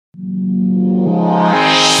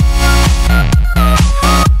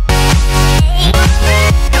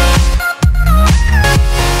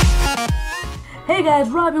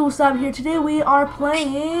what's up here? Today we are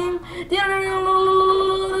playing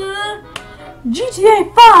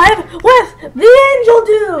GTA 5 with the Angel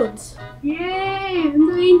Dudes! Yay!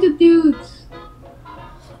 I'm the Angel Dudes!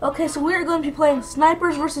 Okay, so we're going to be playing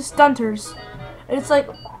Snipers versus Stunters. It's like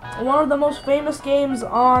one of the most famous games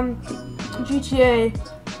on GTA.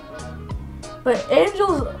 But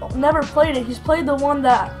Angel's never played it. He's played the one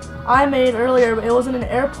that I made earlier, but it was in an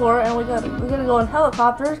airport and we're gonna go in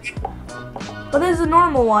helicopters. But this is a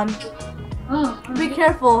normal one. Oh, Be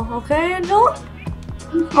careful, okay, Angel?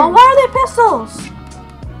 Oh, why are they pistols?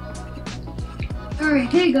 Alright,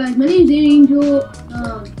 hey guys, my name's Angel.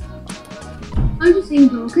 I'm just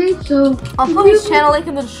Angel, okay? So I'll put his channel link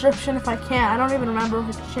in the description if I can. I don't even remember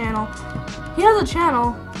his channel. He has a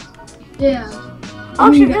channel. Yeah.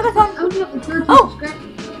 Oh, she's gonna come. I was up to 13 Oh!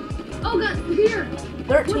 subscribers. Oh god, here!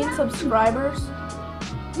 13 subscribers.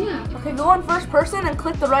 Yeah. Okay, go on first person and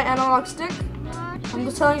click the right analog stick. I'm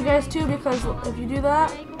just telling you guys too, because if you do that,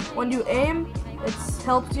 when you aim, it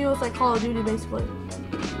helps you. It's like Call of Duty basically.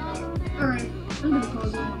 Alright, I'm gonna call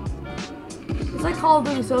you. It's like Call of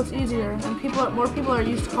Duty, so it's easier, and more people are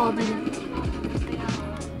used to Call of Duty.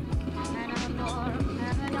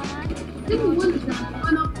 Give me one shot. Oh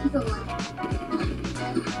no, he's alive.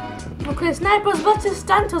 Okay, Snipers versus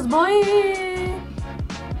Stunters, boy!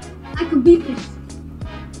 I could beat this.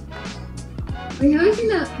 Wait, have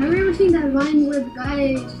you ever seen that line where the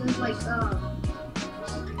guy says like,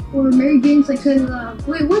 or Mary Jane's like says,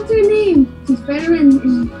 wait, what's her name? She's better and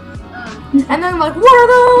then like, what are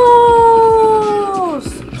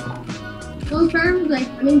those? those terms like,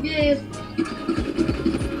 I mean, good.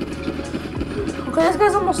 Okay, this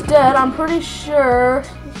guy's almost dead. I'm pretty sure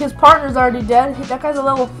his partner's already dead. That guy's a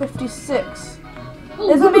level 56. Oh,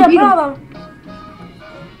 It's gonna be a problem.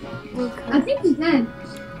 Okay. I think he's dead.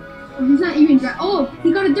 Or he's not even dead. Oh,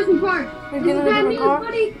 he got a different part. He's This is getting a bad different news, car?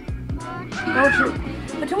 buddy. Don't shoot.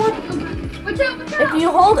 But you want? Watch out, watch out. If you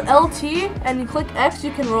hold LT and you click X,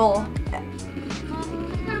 you can roll. I got him.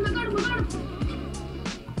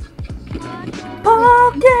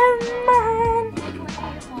 Pokemon.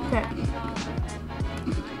 Okay.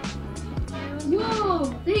 Whoa,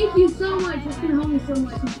 thank you so much. It's gonna help me so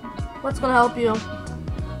much. What's gonna help you?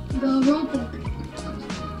 The roping.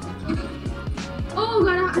 Oh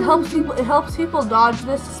god, It helps people dodge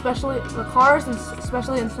this, especially the cars, and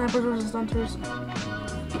especially in Snipers versus Stunters.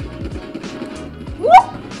 Whoop!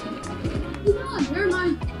 He's on. Never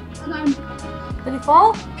mind. I got him. Did he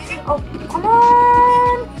fall? Oh, come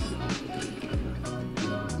on!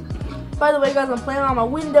 By the way, guys, I'm playing on my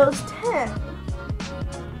Windows 10.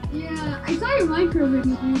 Yeah, I saw your Minecraft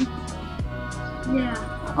video, dude. Yeah.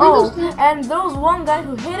 Oh, Windows 10. and there was one guy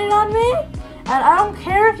who hated on me, and I don't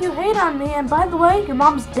care if you hate on me, and by the way, your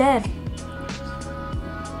mom's dead.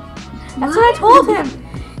 That's what I told him.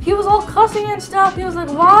 He was all cussing and stuff. He was like,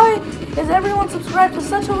 why is everyone subscribed to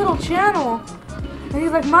such a little channel? And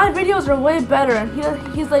he's like, my videos are way better. And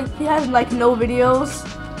he's like, he has like no videos.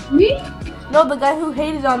 Me? No, the guy who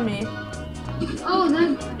hated on me. Oh,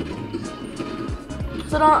 that.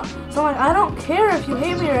 So I'm like, I don't care if you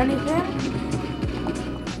hate me or anything.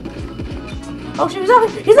 Oh, he's on!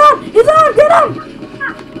 He's on! He's on! Get him!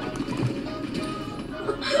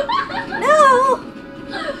 No!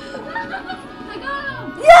 I got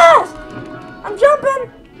him! Yes! I'm jumping!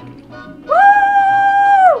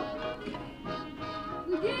 Woo!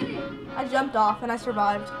 We did it! I jumped off and I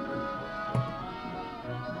survived. So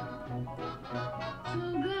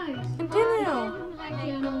guys, Continue. my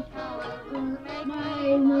channel,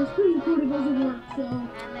 my screen recorder doesn't work, so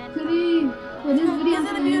today, for this video, He's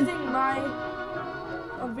gonna be using my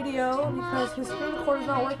video because his screen recorder's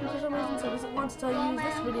not working for some reason, so he wants to use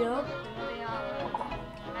this video.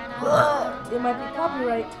 It might be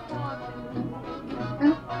copyright.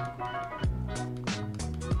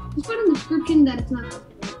 just put in the description that it's not.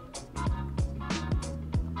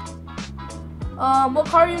 What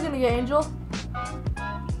car are you gonna get, Angel?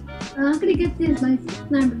 I'm gonna get this my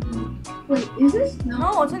sniper. Wait, is this?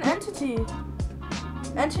 No, it's an entity.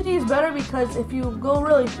 Entity is better because if you can go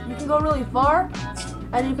really far,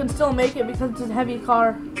 and you can still make it because it's a heavy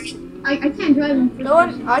car. I can't drive in first No one,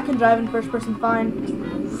 person. I can drive in first person fine.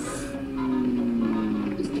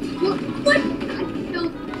 What? I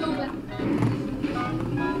don't know that.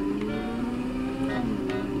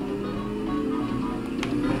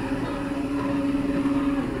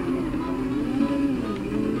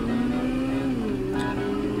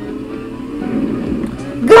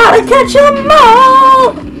 Gotta catch 'em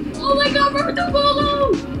all! Oh my god, Roberto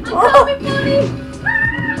Bolo! I'm Oh. coming, buddy!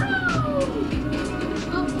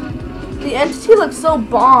 The entity looks so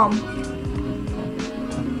bomb.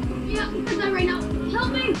 Yeah, I'm gonna die right now.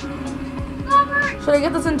 Help me! Should I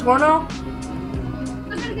get this in Torno?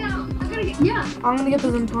 Yeah. I'm gonna get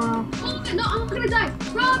this in Torno. Oh, no, I'm gonna die.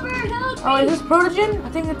 Robert, help me. Oh, is this Protogen? I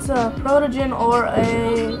think it's a Protogen or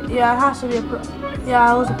a... Yeah, it has to be a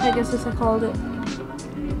Yeah, it was a Pegasus, I called it.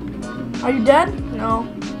 Are you dead? No.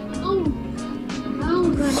 Oh.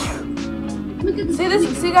 Oh, God. Look at this.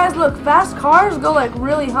 See guys, look, fast cars go like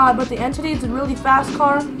really high, but the Entity is a really fast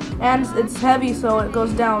car, and it's heavy, so it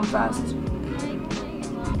goes down fast.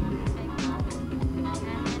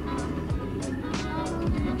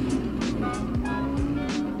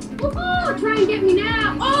 Woohoo! Try and get me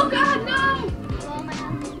now. Oh, God, no.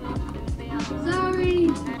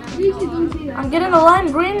 Sorry. Please don't say that. I'm getting a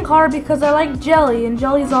lime green car because I like Jelly, and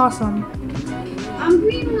Jelly's awesome. I'm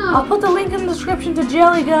green now. I'll put the link in the description to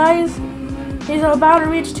Jelly, guys. He's about to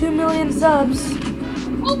reach 2 million subs.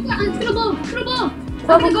 Oh, God, it's gonna blow. It's gonna blow. I'm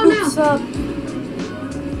Clever gonna go now. sub.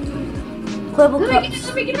 Clever Let me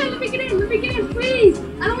cups. get in, please.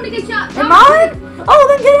 I don't want to get shot. Am I? Oh,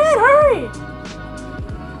 then get in, hurry.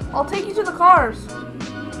 I'll take you to the cars.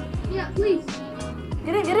 Yeah, please.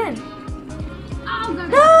 Get in. Oh, God.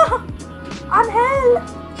 No! I'm hell.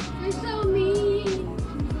 You're so mean.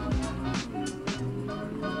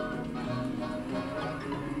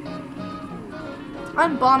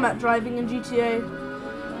 I'm bomb at driving in GTA.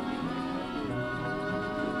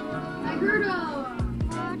 I heard well,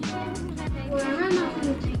 I ran off in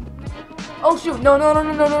the tank. Oh shoot! No!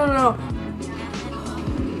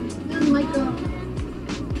 Then like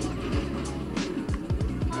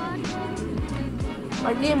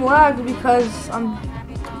My game lagged because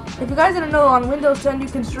if you guys didn't know, on Windows 10 you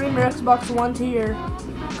can stream your Xbox One to your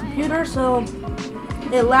computer, so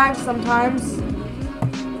it lags sometimes.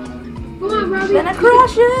 Come on, Robbie. Then it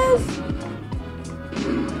crashes!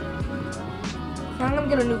 I'm gonna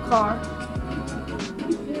get a new car.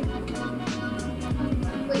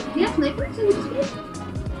 Wait, do you have snipers in this game?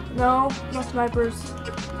 No snipers.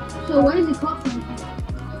 So why is it called sniping?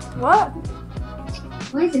 What?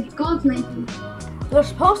 Why is it called sniping? They're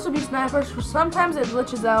supposed to be snipers, but sometimes it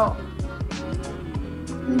glitches out.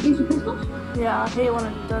 And it gives you pistols? Yeah, I hate when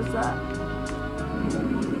it does that.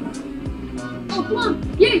 Oh, come on!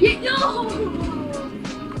 Yeah, no!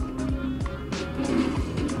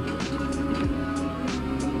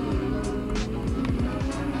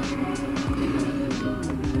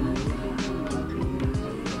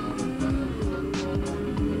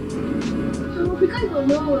 So if you guys don't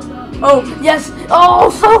know about... Oh, yes! Oh,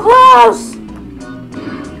 so close!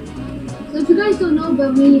 So if you guys don't know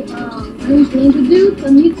about me, I use doods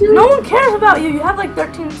on YouTube. No one cares about you. You have like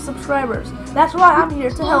 13 subscribers. That's why I'm here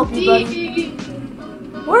to help you, buddy.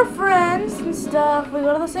 We're friends and stuff. We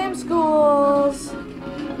go to the same schools.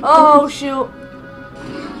 Oh, shoot.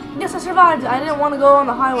 Yes, I survived. I didn't want to go on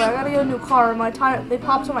the highway. I gotta get a new car. My tire, they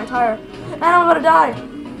popped on my tire. And I'm gonna die.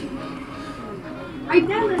 I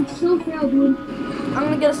died so failed, dude. I'm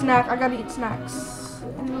gonna get a snack. I gotta eat snacks.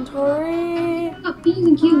 Inventory. Oh, P's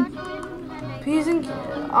and Q's. Peas and...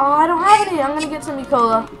 Oh, I don't have any. I'm gonna get some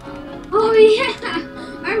E-Cola. Oh yeah,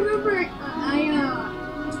 I remember.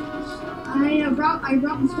 I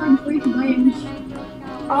brought the starting free to buy it.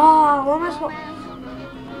 Oh, what am I supposed...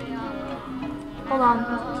 Hold on. I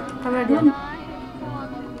have an idea.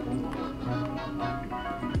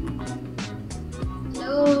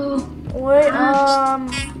 No. Wait,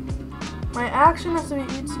 my action has to be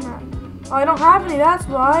eat snack. Oh, I don't have any, that's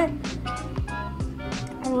why.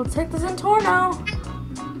 We'll take this in tour now.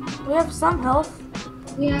 We have some health.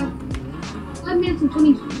 We have 5 minutes and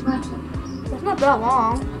 25 seconds. It's not that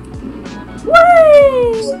long.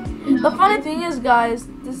 Whee! The funny thing is, guys,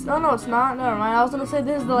 this... Oh, no, it's not. Never mind. I was going to say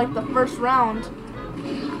this is like the first round.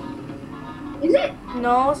 Is it?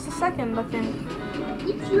 No, it's the second, I think.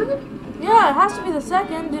 You sure? Yeah, it has to be the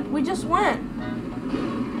second. We just went.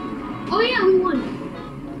 Oh yeah, we won.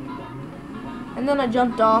 And then I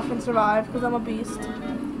jumped off and survived because I'm a beast.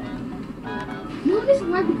 You only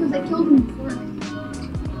survived because I killed him before.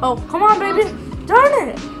 Oh, come on, baby. Darn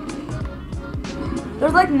it.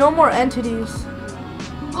 There's like no more entities.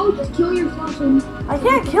 Oh, just kill yourself and... I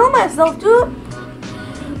can't kill myself, dude.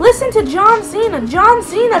 Listen to John Cena. John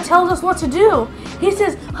Cena tells us what to do. He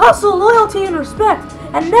says, hustle, loyalty, and respect,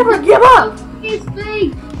 and never give up. It's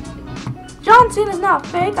fake. John Cena's not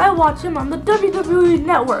fake. I watch him on the WWE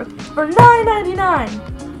Network for $9.99.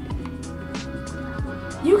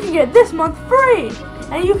 You can get this month free,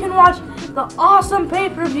 and you can watch the awesome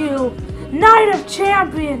pay-per-view, Night of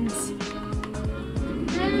Champions.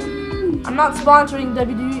 I'm not sponsoring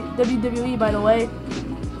WWE, by the way.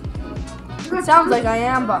 It sounds like I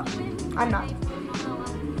am, but I'm not.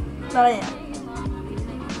 But I am.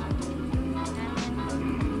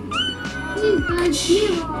 Please guys,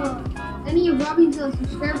 any of Robin's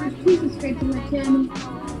subscribers, please subscribe to my channel.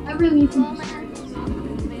 I really need some subscribers.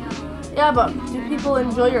 Yeah, but do people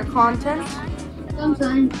enjoy your content?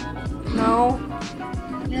 Sometimes. No.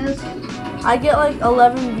 Yes. I get like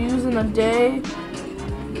 11 views in a day.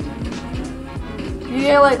 You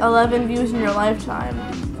get like 11 views in your lifetime.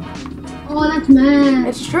 Oh, that's mad.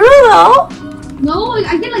 It's true though. No,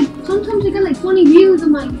 I get like, sometimes I get like 20 views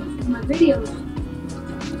on my videos.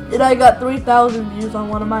 And I got 3,000 views on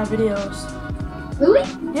one of my videos. Really?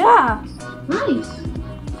 Yeah. Nice.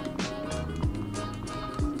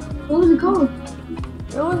 What was it called?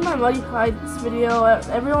 It was my Muddy Heights video.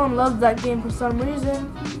 Everyone loves that game for some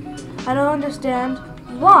reason. I don't understand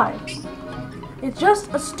why. It's just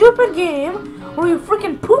a stupid game where you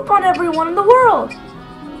freaking poop on everyone in the world.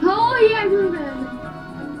 Oh yeah, I remember that.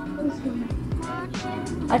 That was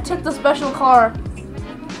fun. I took the special car.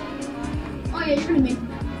 Oh yeah, you're gonna make it.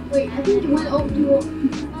 Wait, I think it went up to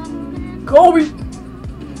Kobe.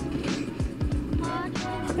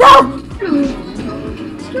 No!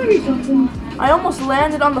 Screw something. I almost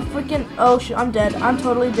landed on the freaking. Oh shit! I'm dead. I'm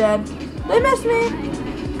totally dead. They missed me.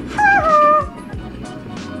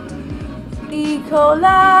 E.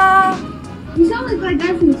 coli. You sound like that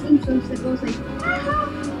guy from The Simpsons that goes like,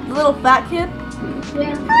 The little fat kid.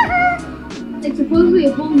 yeah. It's supposedly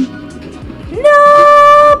a pony.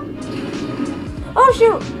 No! Oh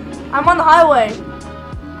shoot! I'm on the highway.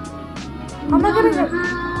 How am I gonna get?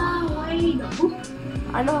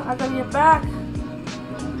 I know. I gotta get back.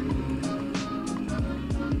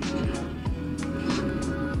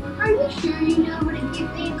 Are you sure you know how to get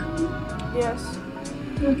there? Yes.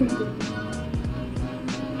 Okay.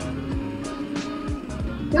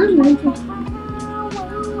 There's one.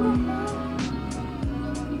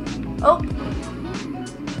 Oh.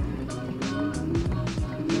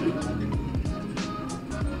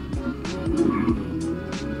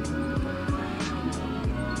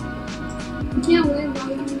 Can't win,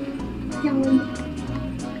 Bobby. Can't win.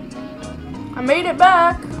 I made it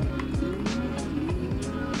back.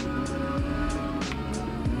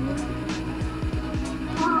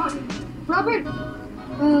 Robert,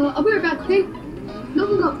 I'll be right back, okay? Go.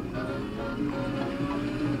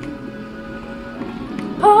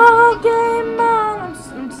 Pokemon.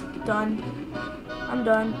 I'm just done. I'm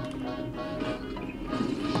done.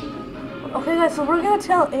 Okay, guys, so we're gonna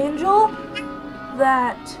tell Angel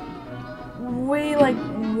that we like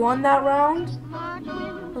won that round.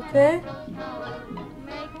 Okay?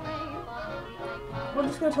 We're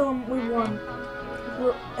just gonna tell him we won.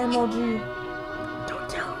 We're MLG. Don't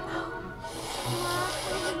tell him though.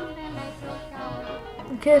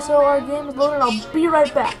 Okay, so our game is loaded. I'll be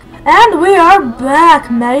right back. And we are back,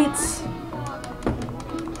 mates.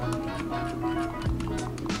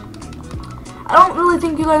 I don't really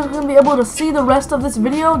think you guys are going to be able to see the rest of this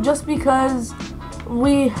video just because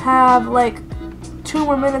we have like 2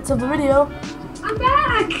 more minutes of the video. I'm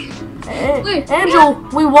back! Hey, Wait, Angel,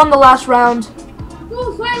 we won the last round.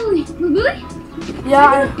 Oh, finally! Really?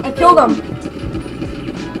 Yeah, I killed him.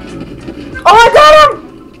 Oh, I got him!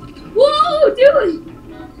 Whoa, dude!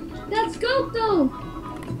 That scope though!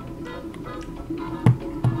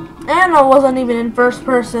 And I wasn't even in first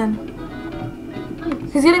person.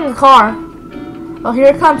 He's getting the car. Oh, here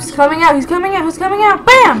it comes. He's coming out. He's coming out. He's coming out.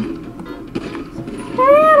 Bam!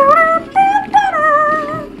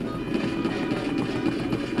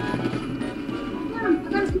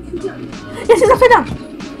 Yes, he's upside down.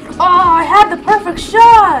 Oh, I had the perfect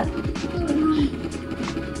shot.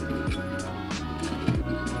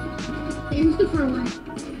 Hey, who's the far away?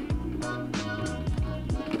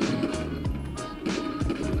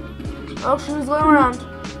 Oh, she was going around.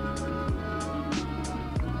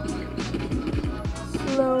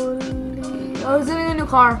 Slowly. Oh, he's getting a new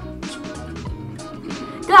car.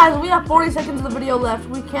 Guys, we have 40 seconds of the video left.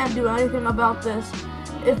 We can't do anything about this.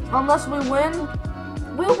 Unless we win.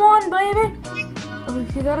 We won, baby. Oh,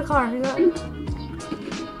 he got a car. He got.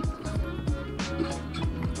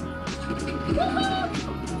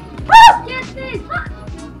 Get this!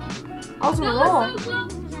 Also No, roll. let's go.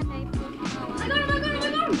 I got him!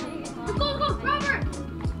 Let's go, Robert!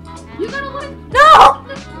 You gotta win! No!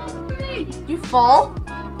 You fall?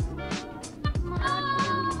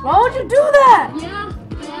 Why would you do that? Yeah,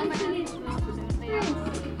 by accident.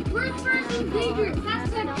 First person's dangerous.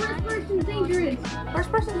 Hashtag first person's dangerous. First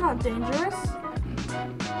person's not dangerous.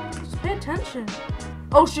 Just pay attention.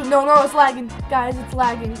 Oh shoot, no, it's lagging. Guys, it's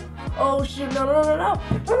lagging. Oh shoot, no.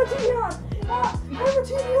 Turn the TV on! Turn the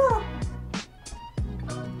TV on!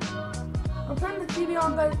 I'm turning the TV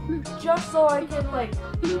on, guys, just so I can like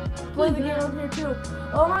play the game on here too.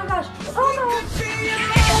 Oh my gosh! Oh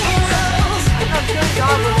no!